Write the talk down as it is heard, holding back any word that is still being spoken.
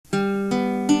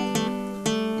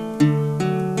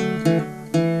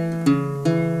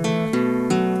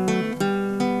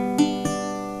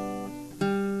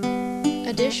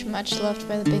much loved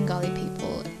by the Bengali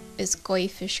people is koi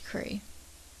fish curry.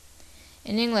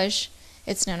 In English,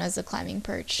 it's known as the climbing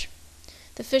perch.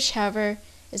 The fish, however,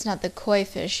 is not the koi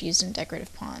fish used in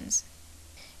decorative ponds.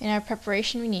 In our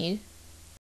preparation we need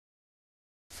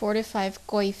 4 to 5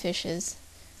 koi fishes,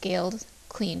 scaled,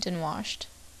 cleaned, and washed,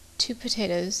 2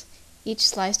 potatoes, each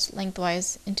sliced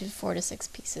lengthwise into 4 to 6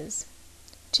 pieces,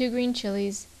 2 green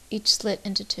chilies, each slit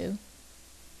into 2,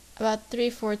 about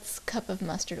 3/4 cup of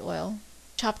mustard oil,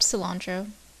 chopped cilantro,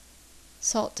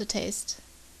 salt to taste,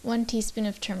 1 teaspoon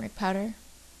of turmeric powder,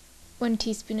 1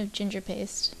 teaspoon of ginger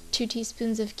paste, 2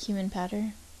 teaspoons of cumin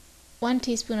powder, 1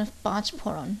 teaspoon of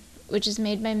Phoron, which is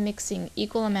made by mixing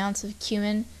equal amounts of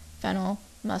cumin, fennel,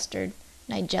 mustard,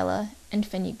 nigella, and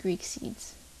fenugreek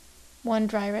seeds, 1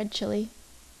 dry red chili,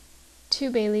 2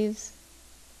 bay leaves,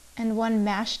 and 1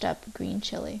 mashed up green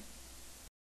chili.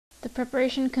 The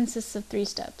preparation consists of 3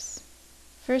 steps.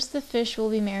 First, the fish will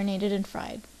be marinated and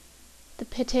fried. The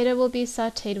potato will be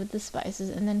sautéed with the spices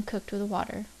and then cooked with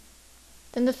water.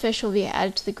 Then the fish will be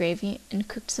added to the gravy and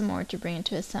cooked some more to bring it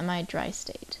to a semi-dry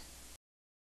state.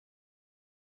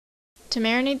 To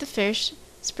marinate the fish,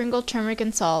 sprinkle turmeric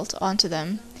and salt onto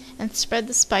them and spread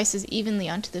the spices evenly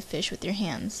onto the fish with your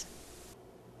hands.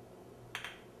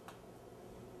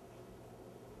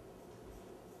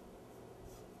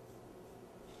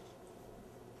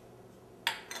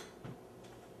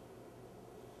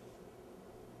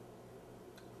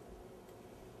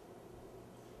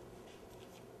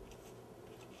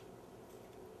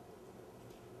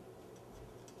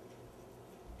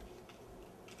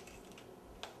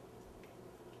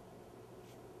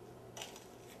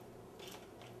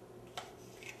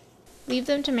 Leave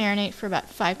them to marinate for about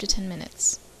 5 to 10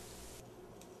 minutes.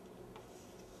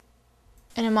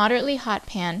 In a moderately hot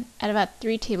pan, add about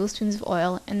 3 tablespoons of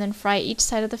oil and then fry each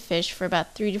side of the fish for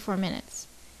about 3 to 4 minutes.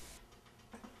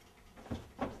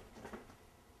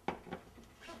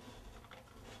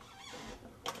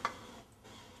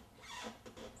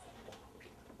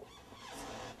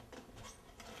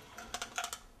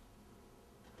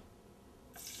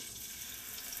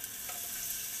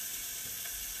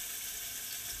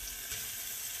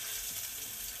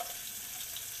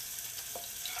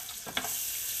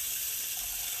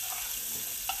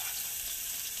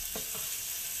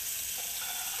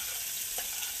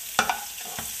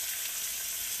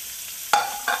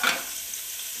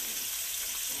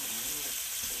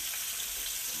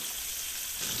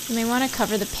 You may want to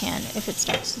cover the pan if it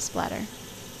starts to splatter.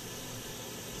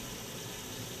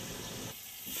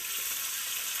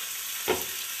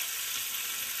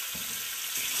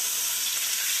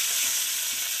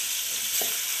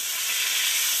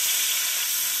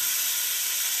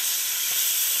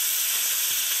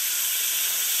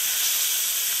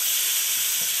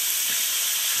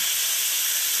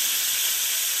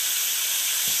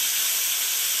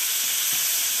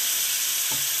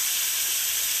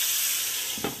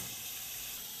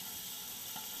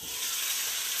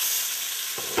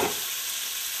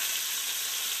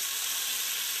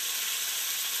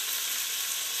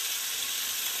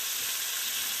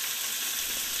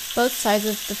 Both sides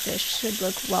of the fish should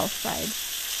look well fried.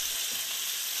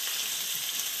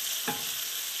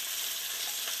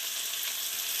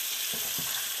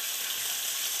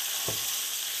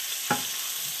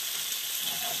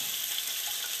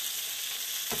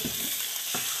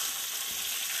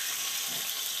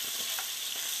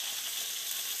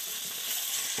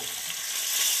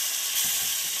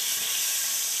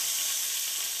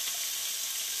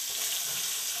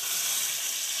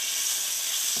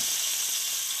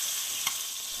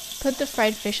 Put the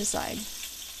fried fish aside.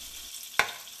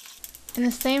 In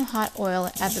the same hot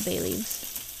oil, add the bay leaves,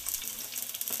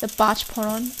 the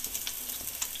Phoron,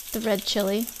 the red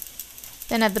chili,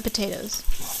 then add the potatoes.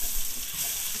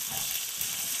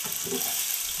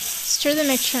 Stir the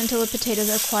mixture until the potatoes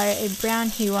acquire a brown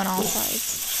hue on all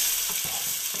sides.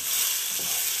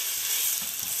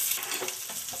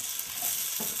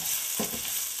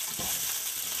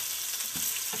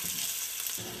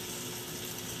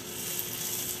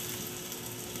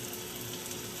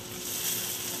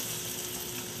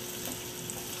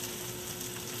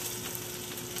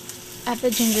 Add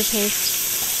the ginger paste.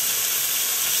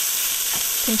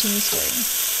 Continue stirring.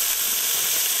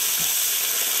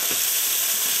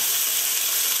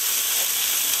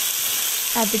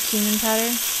 Add the cumin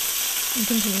powder and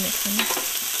continue mixing.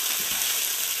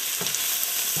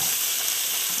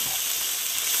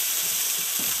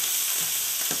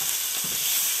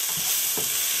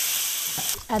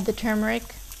 Add the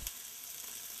turmeric.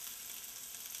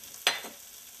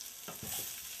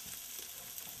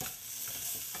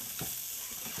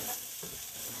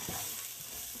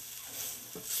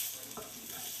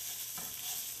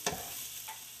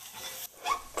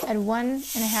 Add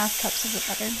 1½ cups of the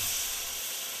butter.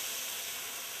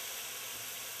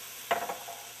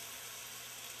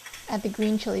 Add the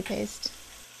green chili paste.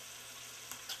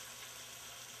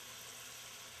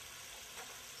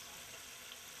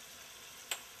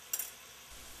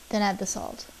 Then add the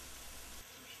salt.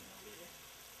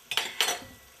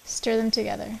 Stir them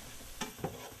together.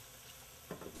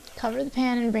 Cover the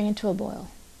pan and bring it to a boil.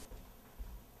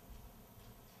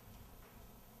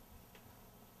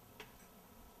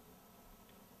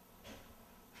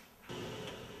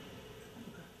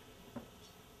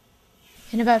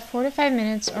 In about 4 to 5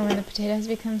 minutes, or when the potato has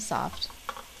become soft,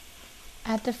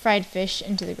 add the fried fish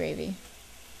into the gravy.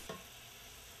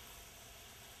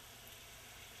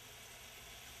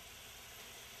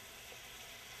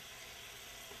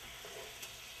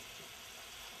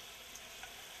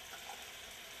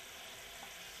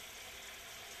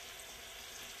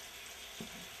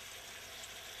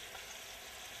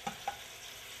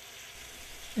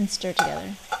 And stir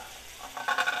together.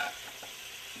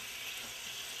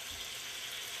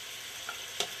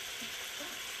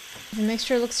 If the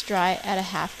mixture looks dry, add a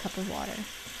 ½ cup of water.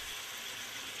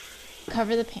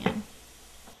 Cover the pan.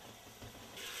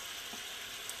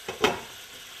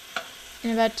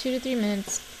 In about 2 to 3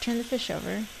 minutes, turn the fish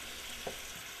over.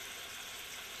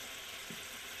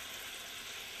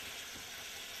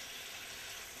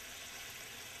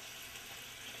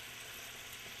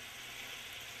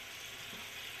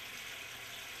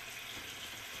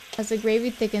 As the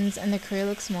gravy thickens and the curry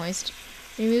looks moist,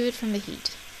 remove it from the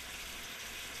heat.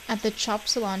 Add the chopped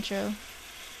cilantro,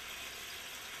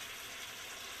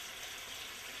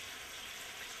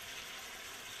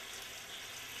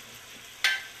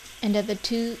 and add the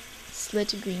 2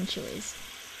 slit green chilies.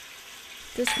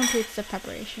 This completes the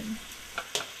preparation.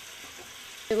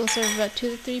 It will serve about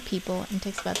 2 to 3 people and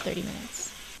takes about 30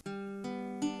 minutes.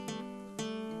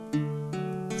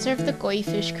 Serve the Koie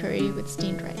fish curry with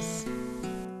steamed rice.